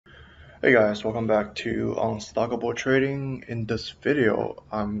Hey guys, welcome back to Unstockable Trading. In this video,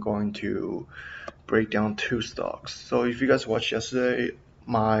 I'm going to break down two stocks. So if you guys watched yesterday,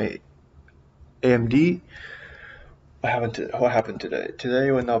 my AMD, what happened today? Today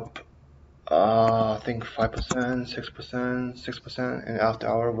it went up, I think 5%, 6%, 6%, and after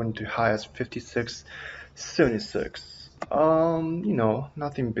hour went to high as 56.76.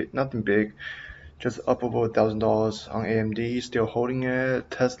 Nothing big, just up over $1,000 on AMD, still holding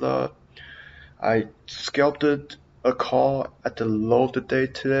it. Tesla, I scalped it a call at the low of the day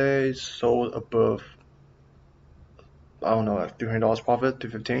today, sold above, I don't know, like $300 profit,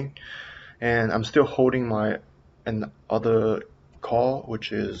 215, and I'm still holding my another call,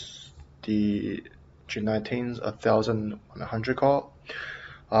 which is the G19's 1,100 call.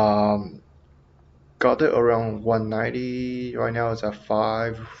 Got it around 190. Right now it's at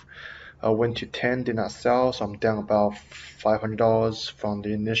 5. Went to 10, did not sell, so I'm down about $500 from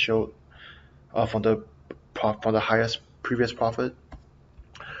the initial, from the highest previous profit.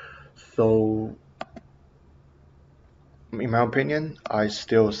 So, in my opinion, I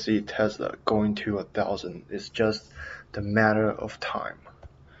still see Tesla going to 1,000. It's just the matter of time.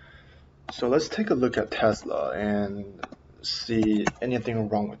 So let's take a look at Tesla and see anything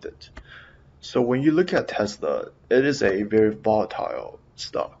wrong with it. So when you look at Tesla, it is a very volatile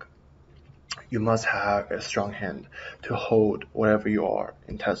stock. You must have a strong hand to hold whatever you are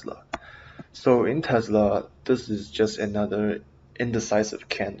in Tesla. So in Tesla, this is just another indecisive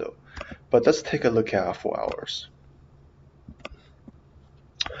candle. But let's take a look at 4 hours.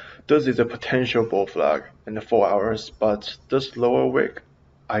 This is a potential bull flag in the 4 hours, but this lower wick,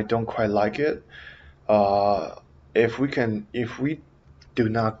 I don't quite like it. If we do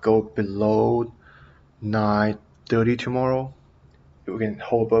not go below 930 tomorrow, we can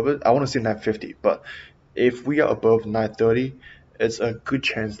hold above it. I want to see 950, but if we are above 930, it's a good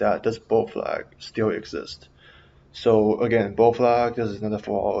chance that this bull flag still exists. So again, bull flag, this is another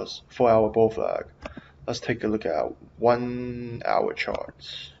 4 hour bull flag. Let's take a look at 1 hour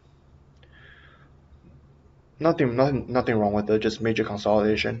charts. Nothing wrong with it, just major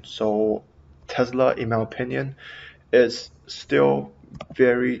consolidation. So Tesla, in my opinion, is still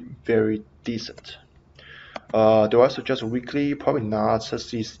very, very decent. Do I suggest weekly? Probably not. Let's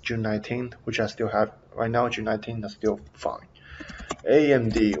see June 19th, which I still have right now. June 19th is still fine.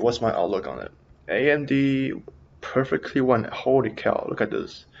 AMD, what's my outlook on it? AMD perfectly went. Holy cow! Look at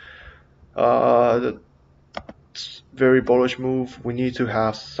this. Very bullish move. We need to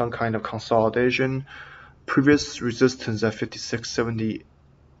have some kind of consolidation. Previous resistance at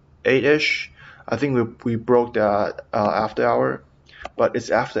 56.78-ish. I think we broke that after hour, but it's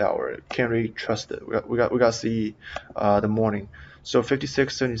after hour. Can't really trust it. We got to see the morning. So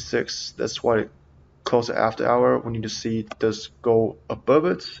 56.76. That's why it closed after hour. We need to see this go above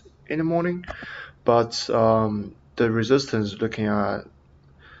it in the morning. But the resistance, looking at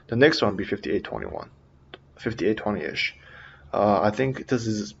the next one, be 58.21, 58.20-ish. I think this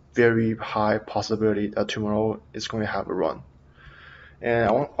is very high possibility that tomorrow is going to have a run. And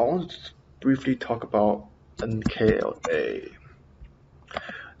I want to briefly talk about NKLA.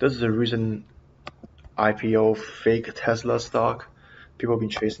 This is the recent IPO fake Tesla stock. People have been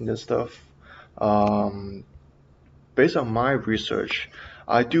chasing this stuff. Based on my research,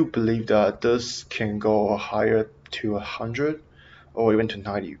 I do believe that this can go higher to 100 or even to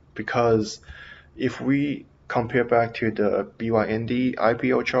 90, because if we compare back to the BYND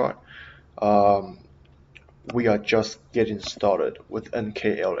IPO chart, we are just getting started with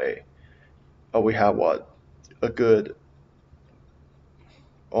NKLA. We have a good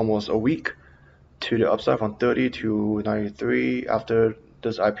almost a week to the upside from 30 to 93 after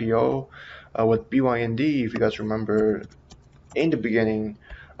this IPO. With BYND, if you guys remember, in the beginning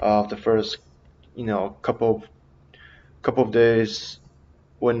of the first couple of days,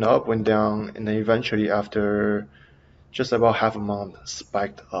 went up, went down, and then eventually after just about half a month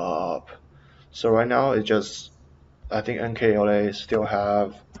spiked up. So right now I think NKLA still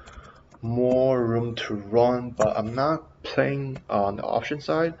have more room to run, but I'm not playing on the option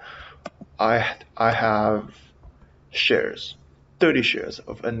side. I have shares, 30 shares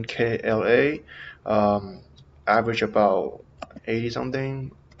of NKLA, average about 80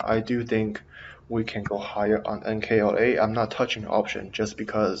 something. I do think we can go higher on NKLA. I'm not touching the option just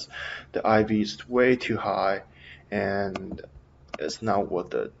because the IV is way too high and it's not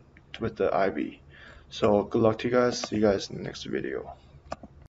worth it with the IV. So good luck to you guys. See you guys in the next video.